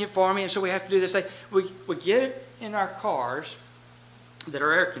inconvenient for me, and so we have to do this. We get it in our cars that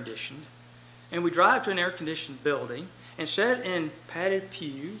are air-conditioned, and we drive to an air-conditioned building and sit in padded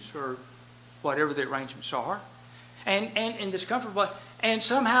pews or whatever the arrangements are, and in this comfortable, and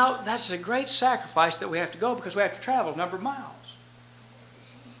somehow that's a great sacrifice that we have to go because we have to travel a number of miles.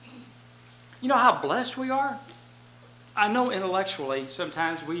 You know how blessed we are? I know intellectually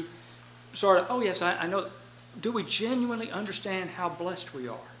sometimes we sort of, oh yes, I know. Do we genuinely understand how blessed we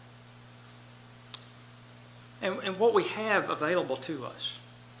are? And what we have available to us?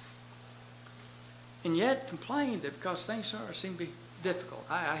 And yet complain that because things seem to be difficult.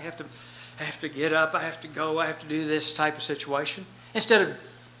 I have to get up, I have to go, I have to do this type of situation. Instead of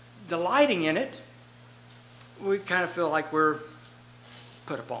delighting in it, we kind of feel like we're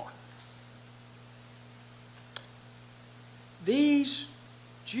put upon. These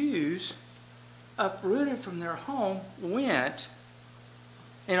Jews, uprooted from their home, went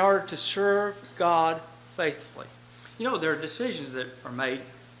in order to serve God faithfully. You know, there are decisions that are made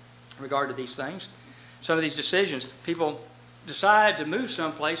in regard to these things. Some of these decisions, people decide to move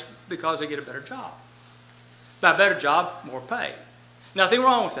someplace because they get a better job. By a better job, more pay. Nothing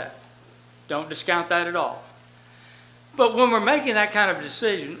wrong with that. Don't discount that at all. But when we're making that kind of a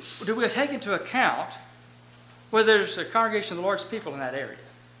decision, do we take into account whether there's a congregation of the Lord's people in that area?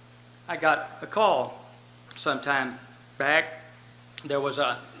 I got a call sometime back. There was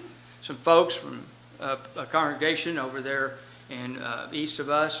some folks from a congregation over there in east of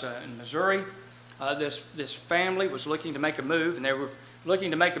us in Missouri. This family was looking to make a move, and they were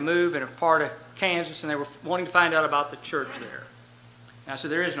looking to make a move in a part of Kansas, and they were wanting to find out about the church there. And I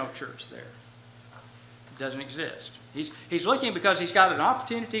said, there is no church there. It doesn't exist. He's looking because he's got an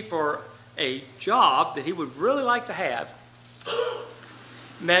opportunity for a job that he would really like to have.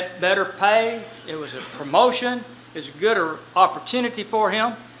 Meant better pay. It was a promotion. It was a good opportunity for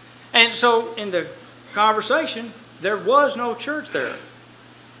him. And so in the conversation, there was no church there.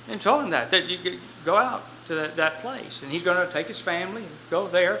 And told him that you could go out to that place. And he's going to take his family and go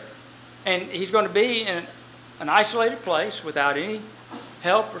there. And he's going to be in an isolated place without any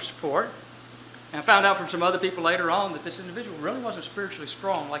help or support. And I found out from some other people later on that this individual really wasn't spiritually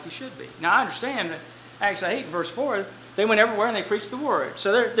strong like he should be. Now, I understand that Acts 8, verse 4, they went everywhere and they preached the word.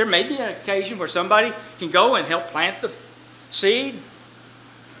 So there may be an occasion where somebody can go and help plant the seed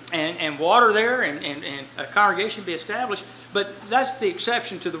and water there and a congregation be established. But that's the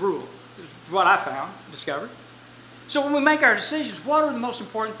exception to the rule, is what I found, discovered. So when we make our decisions, what are the most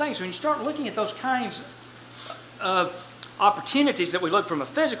important things? When you start looking at those kinds of opportunities that we look from a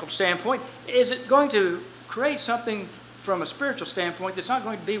physical standpoint, is it going to create something from a spiritual standpoint that's not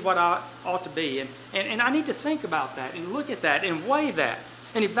going to be what I ought to be? And I need to think about that and look at that and weigh that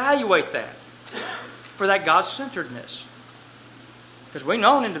and evaluate that for that God-centeredness. Because we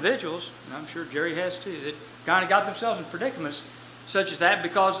know individuals, and I'm sure Jerry has too, that kind of got themselves in predicaments such as that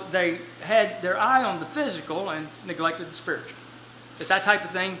because they had their eye on the physical and neglected the spiritual. That type of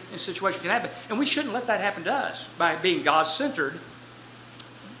thing in a situation can happen. And we shouldn't let that happen to us by being God-centered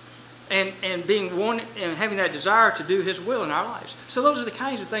and being one and having that desire to do His will in our lives. So those are the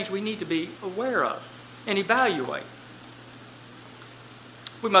kinds of things we need to be aware of and evaluate.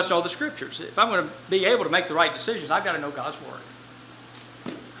 We must know the Scriptures. If I'm going to be able to make the right decisions, I've got to know God's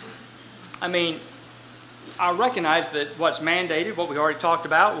Word. I mean, I recognize that what's mandated, what we already talked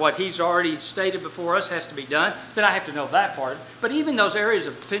about, what He's already stated before us has to be done. Then I have to know that part. But even those areas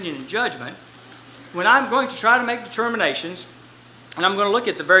of opinion and judgment, when I'm going to try to make determinations, and I'm going to look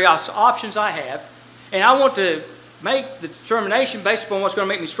at the various options I have, and I want to make the determination based upon what's going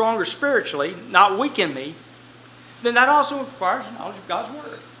to make me stronger spiritually, not weaken me, then that also requires knowledge of God's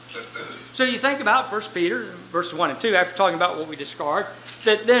Word. So you think about 1 Peter, verses 1 and 2, after talking about what we discard,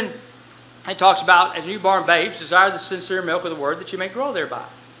 that then it talks about, as newborn babes, desire the sincere milk of the Word that you may grow thereby.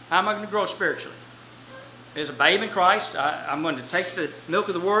 How am I going to grow spiritually? As a babe in Christ, I'm going to take the milk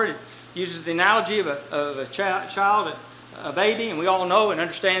of the Word. It uses the analogy of a child, a baby, and we all know and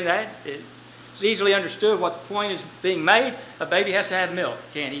understand that. It's easily understood what the point is being made. A baby has to have milk.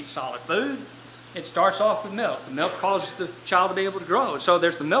 You can't eat solid food. It starts off with milk. The milk causes the child to be able to grow. So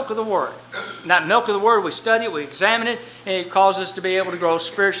there's the milk of the Word. And that milk of the Word, we study it, we examine it, and it causes us to be able to grow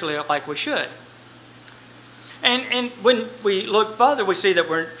spiritually like we should. And when we look further, we see that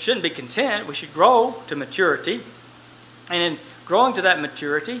we shouldn't be content. We should grow to maturity. And in growing to that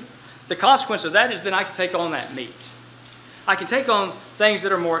maturity, the consequence of that is then I can take on that meat. I can take on things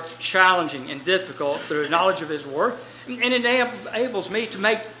that are more challenging and difficult through knowledge of His Word, and it enables me to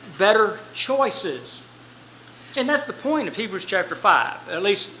make better choices. And that's the point of Hebrews chapter 5, at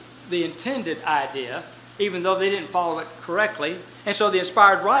least the intended idea, even though they didn't follow it correctly. And so the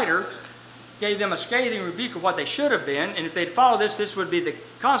inspired writer gave them a scathing rebuke of what they should have been, and if they'd followed this would be the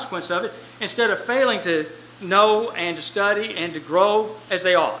consequence of it, instead of failing to know and to study and to grow as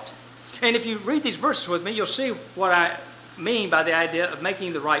they ought. And if you read these verses with me, you'll see what I mean by the idea of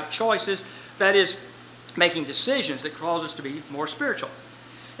making the right choices, that is, making decisions that cause us to be more spiritual.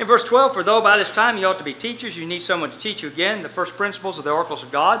 In verse 12, for though by this time you ought to be teachers, you need someone to teach you again the first principles of the oracles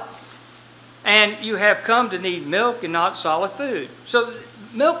of God. And you have come to need milk and not solid food. So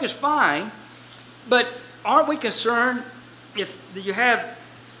milk is fine, but aren't we concerned if you have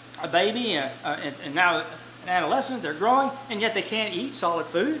a baby and now an adolescent, they're growing, and yet they can't eat solid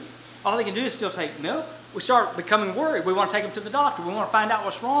food? All they can do is still take milk. We start becoming worried. We want to take them to the doctor. We want to find out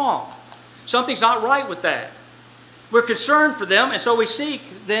what's wrong. Something's not right with that. We're concerned for them, and so we seek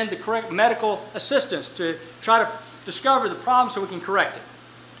then the correct medical assistance to try to discover the problem so we can correct it.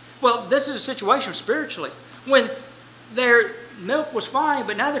 Well, this is a situation spiritually. When their milk was fine,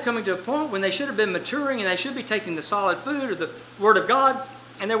 but now they're coming to a point when they should have been maturing and they should be taking the solid food of the Word of God,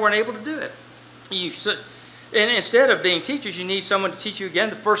 and they weren't able to do it. And instead of being teachers, you need someone to teach you again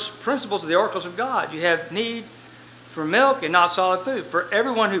the first principles of the oracles of God. You have need for milk and not solid food. For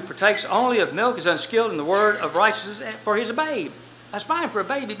everyone who partakes only of milk is unskilled in the word of righteousness, for he's a babe. That's fine for a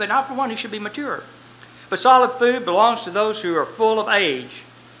baby, but not for one who should be mature. But solid food belongs to those who are full of age.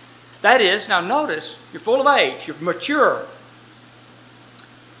 That is, now notice, you're full of age, you're mature.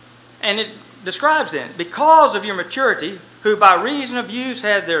 And it describes then, because of your maturity, who by reason of use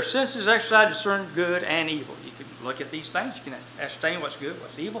have their senses exercised to discern good and evil. You can look at these things, you can ascertain what's good,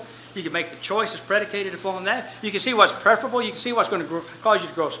 what's evil. You can make the choices predicated upon that. You can see what's preferable. You can see what's going to cause you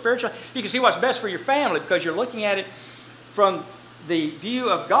to grow spiritually. You can see what's best for your family because you're looking at it from the view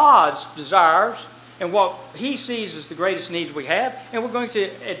of God's desires and what He sees as the greatest needs we have, and we're going to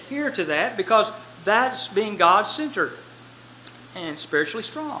adhere to that because that's being God-centered and spiritually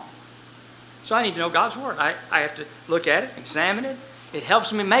strong. So I need to know God's Word. I have to look at it, examine it. It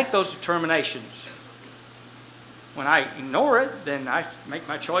helps me make those determinations. When I ignore it, then I make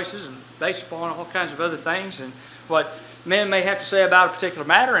my choices based upon all kinds of other things and what men may have to say about a particular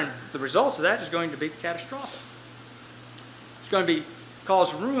matter, and the result of that is going to be catastrophic. It's going to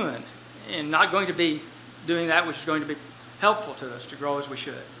cause ruin and not going to be doing that which is going to be helpful to us to grow as we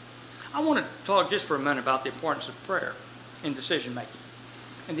should. I want to talk just for a minute about the importance of prayer in decision making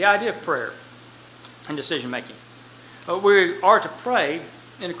and the idea of prayer in decision making. We are to pray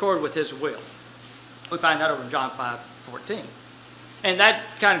in accord with His will. We find that over in John 5:14. And that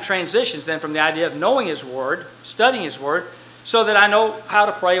kind of transitions then from the idea of knowing His Word, studying His Word, so that I know how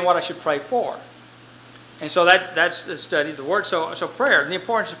to pray and what I should pray for. And so that's the study of the Word. So prayer, the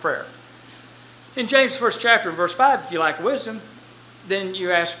importance of prayer. In James' first chapter, in verse 5, if you lack wisdom, then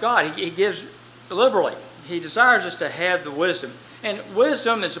you ask God. He gives liberally. He desires us to have the wisdom. And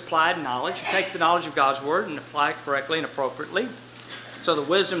wisdom is applied knowledge. You take the knowledge of God's Word and apply it correctly and appropriately. So the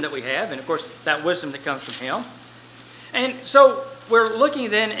wisdom that we have, and of course that wisdom that comes from Him. And so we're looking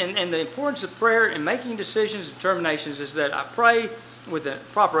then, and the importance of prayer in making decisions and determinations is that I pray with a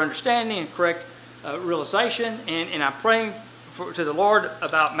proper understanding and correct realization, and I'm praying to the Lord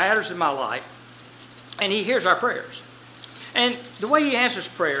about matters in my life, and He hears our prayers. And the way He answers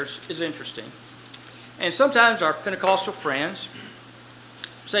prayers is interesting. And sometimes our Pentecostal friends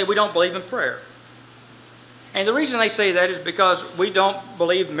say we don't believe in prayer. And the reason they say that is because we don't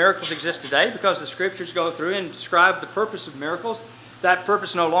believe miracles exist today, because the Scriptures go through and describe the purpose of miracles. That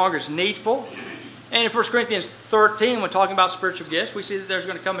purpose no longer is needful. And in 1 Corinthians 13, when talking about spiritual gifts, we see that there's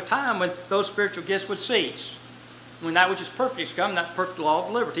going to come a time when those spiritual gifts would cease. When that which is perfect is come, that perfect law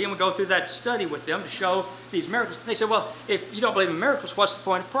of liberty. And we go through that study with them to show these miracles. And they say, well, if you don't believe in miracles, what's the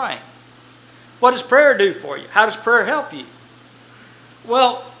point of praying? What does prayer do for you? How does prayer help you?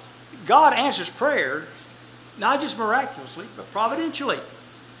 Well, God answers prayer not just miraculously, but providentially.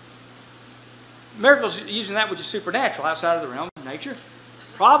 Miracles using that which is supernatural, outside of the realm of nature.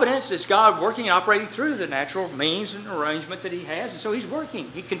 Providence is God working and operating through the natural means and arrangement that He has. And so He's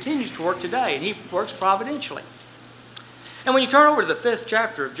working. He continues to work today, and He works providentially. And when you turn over to the 5th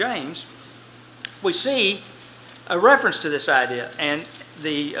chapter of James, we see a reference to this idea and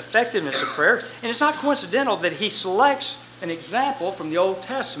the effectiveness of prayer. And it's not coincidental that he selects an example from the Old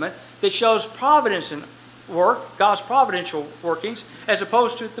Testament that shows providence in work, God's providential workings, as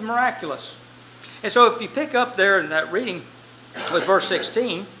opposed to the miraculous. And so if you pick up there in that reading with verse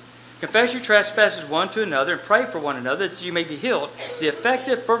 16, confess your trespasses one to another and pray for one another that you may be healed. The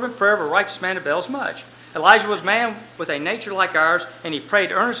effective, fervent prayer of a righteous man avails much. Elijah was a man with a nature like ours, and he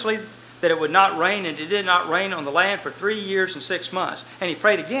prayed earnestly that it would not rain, and it did not rain on the land for 3 years and 6 months. And he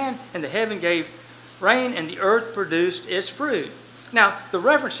prayed again, and the heaven gave rain, and the earth produced its fruit. Now, the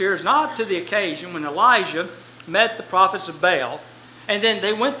reference here is not to the occasion when Elijah met the prophets of Baal, and then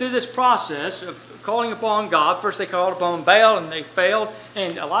they went through this process of calling upon God. First they called upon Baal, and they failed,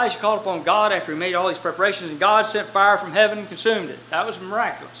 and Elijah called upon God after he made all these preparations, and God sent fire from heaven and consumed it. That was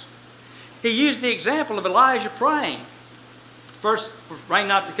miraculous. He used the example of Elijah praying. First, for rain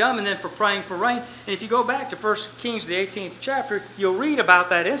not to come, and then for praying for rain. And if you go back to 1 Kings, the 18th chapter, you'll read about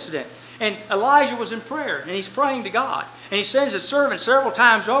that incident. And Elijah was in prayer, and he's praying to God. And he sends his servant several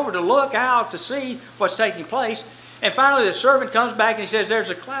times over to look out to see what's taking place. And finally, the servant comes back and he says,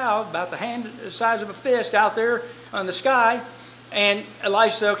 there's a cloud about the size of a fist out there on the sky. And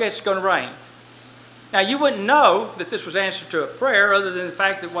Elijah said, okay, it's going to rain. Now, you wouldn't know that this was answer to a prayer other than the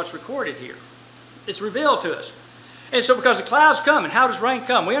fact that what's recorded here. It's revealed to us. And so because the clouds come, and how does rain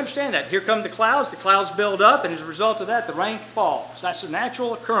come? We understand that. Here come the clouds build up, and as a result of that, the rain falls. That's a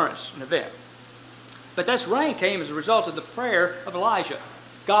natural occurrence, an event. But this rain came as a result of the prayer of Elijah.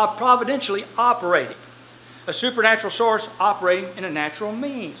 God providentially operating. A supernatural source operating in a natural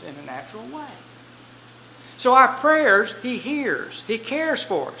means, in a natural way. So our prayers, He hears. He cares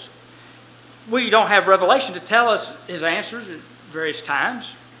for us. We don't have revelation to tell us His answers at various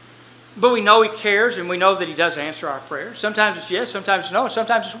times. But we know He cares, and we know that He does answer our prayers. Sometimes it's yes, sometimes it's no, and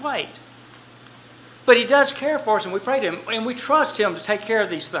sometimes it's wait. But He does care for us, and we pray to Him, and we trust Him to take care of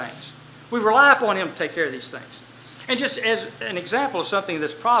these things. We rely upon Him to take care of these things. And just as an example of something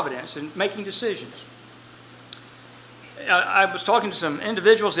that's providence and making decisions. I was talking to some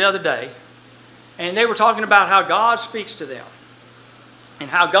individuals the other day, and they were talking about how God speaks to them, and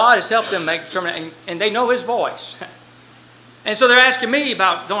how God has helped them make determination, and they know His voice. And so they're asking me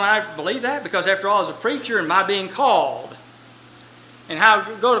about, don't I believe that? Because after all, as a preacher, am I being called? And how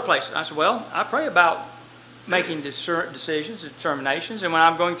to go to places? I said, well, I pray about making decisions and determinations. And when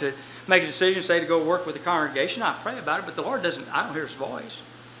I'm going to make a decision, say to go work with the congregation, I pray about it. But the Lord doesn't, I don't hear His voice.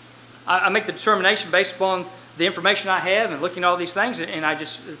 I make the determination based upon the information I have and looking at all these things, and I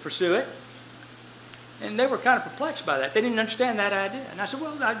just pursue it. And they were kind of perplexed by that. They didn't understand that idea. And I said,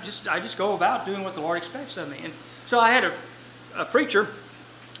 well, I just go about doing what the Lord expects of me. And so I had a preacher,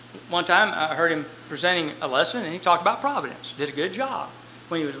 one time I heard him presenting a lesson, and he talked about providence. Did a good job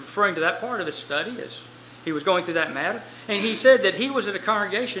when he was referring to that part of his study as he was going through that matter. And he said that he was at a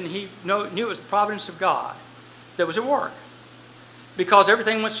congregation, he knew it was the providence of God that was at work because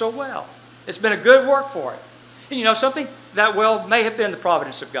everything went so well. It's been a good work for it. And you know something? That well may have been the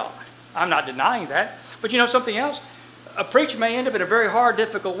providence of God. I'm not denying that. But you know something else? A preacher may end up in a very hard,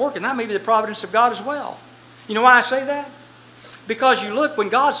 difficult work, and that may be the providence of God as well. You know why I say that? Because you look, when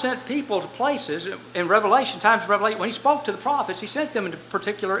God sent people to places, in Revelation, times of Revelation, when He spoke to the prophets, He sent them into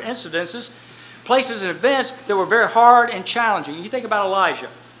particular incidences, places and events that were very hard and challenging. You think about Elijah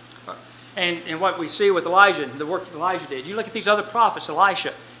and what we see with Elijah and the work that Elijah did. You look at these other prophets,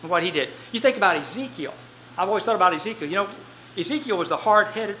 Elisha, and what he did. You think about Ezekiel. I've always thought about Ezekiel. You know, Ezekiel was the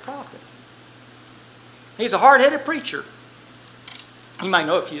hard-headed prophet. He's a hard-headed preacher. You might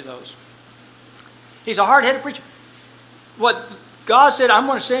know a few of those. He's a hard-headed preacher. What God said, I'm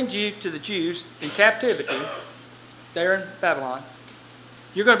going to send you to the Jews in captivity there in Babylon.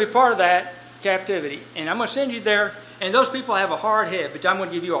 You're going to be part of that captivity. And I'm going to send you there. And those people have a hard head, but I'm going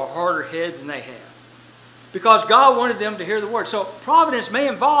to give you a harder head than they have. Because God wanted them to hear the word. So providence may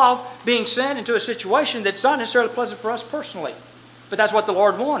involve being sent into a situation that's not necessarily pleasant for us personally. But that's what the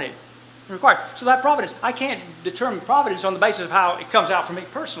Lord wanted and required. So that providence, I can't determine providence on the basis of how it comes out for me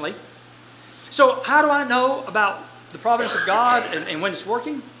personally. So how do I know about the providence of God and when it's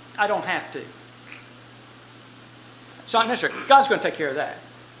working? I don't have to. It's not necessary. God's going to take care of that.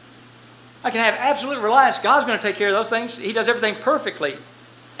 I can have absolute reliance. God's going to take care of those things. He does everything perfectly,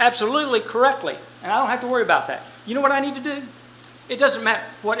 absolutely correctly, and I don't have to worry about that. You know what I need to do? It doesn't matter.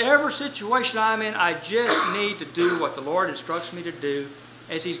 Whatever situation I'm in, I just need to do what the Lord instructs me to do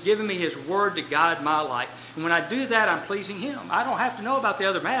as He's given me His word to guide my life. And when I do that, I'm pleasing Him. I don't have to know about the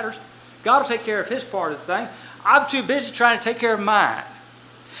other matters. God will take care of His part of the thing. I'm too busy trying to take care of mine.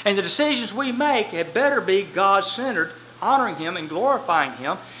 And the decisions we make had better be God-centered, honoring Him and glorifying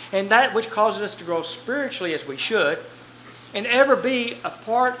Him, and that which causes us to grow spiritually as we should, and ever be a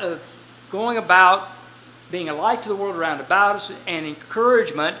part of going about being a light to the world around about us and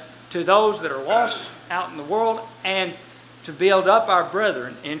encouragement to those that are lost out in the world, and to build up our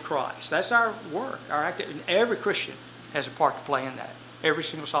brethren in Christ. That's our work, our activity. And every Christian has a part to play in that. Every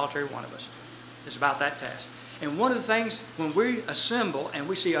single solitary one of us is about that task. And one of the things, when we assemble and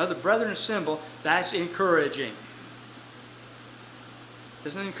we see other brethren assemble, that's encouraging.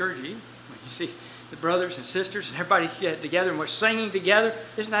 Doesn't it encourage you? When you see the brothers and sisters and everybody get together and we're singing together,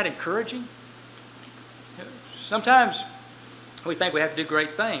 isn't that encouraging? Sometimes we think we have to do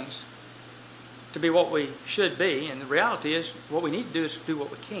great things to be what we should be, and the reality is what we need to do is do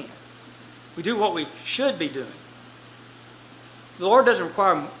what we can. We do what we should be doing. The Lord doesn't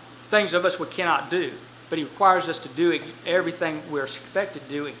require things of us we cannot do, but He requires us to do everything we're expected to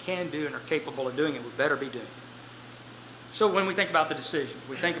do and can do and are capable of doing, and we better be doing. So when we think about the decisions,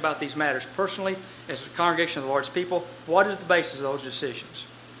 we think about these matters personally as a congregation of the Lord's people, what is the basis of those decisions?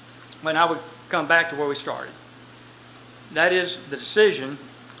 Well, now we come back to where we started. That is the decision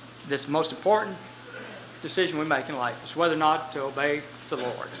that's the most important decision we make in life, is whether or not to obey the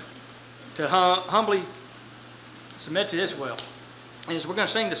Lord, to humbly submit to His will. And as we're going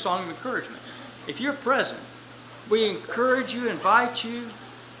to sing the song of encouragement, if you're present, we encourage you, invite you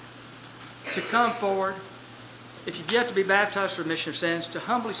to come forward. If you've yet to be baptized for remission of sins, to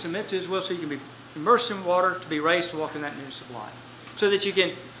humbly submit to His will so you can be immersed in water, to be raised to walk in that newness of life, so that you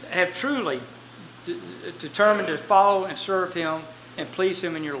can have truly determined to follow and serve Him and please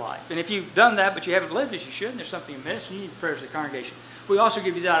Him in your life. And if you've done that, but you haven't lived as you should, and there's something amiss, and you need the prayers of the congregation, we also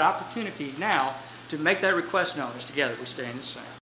give you that opportunity now to make that request known as together we stand and sing.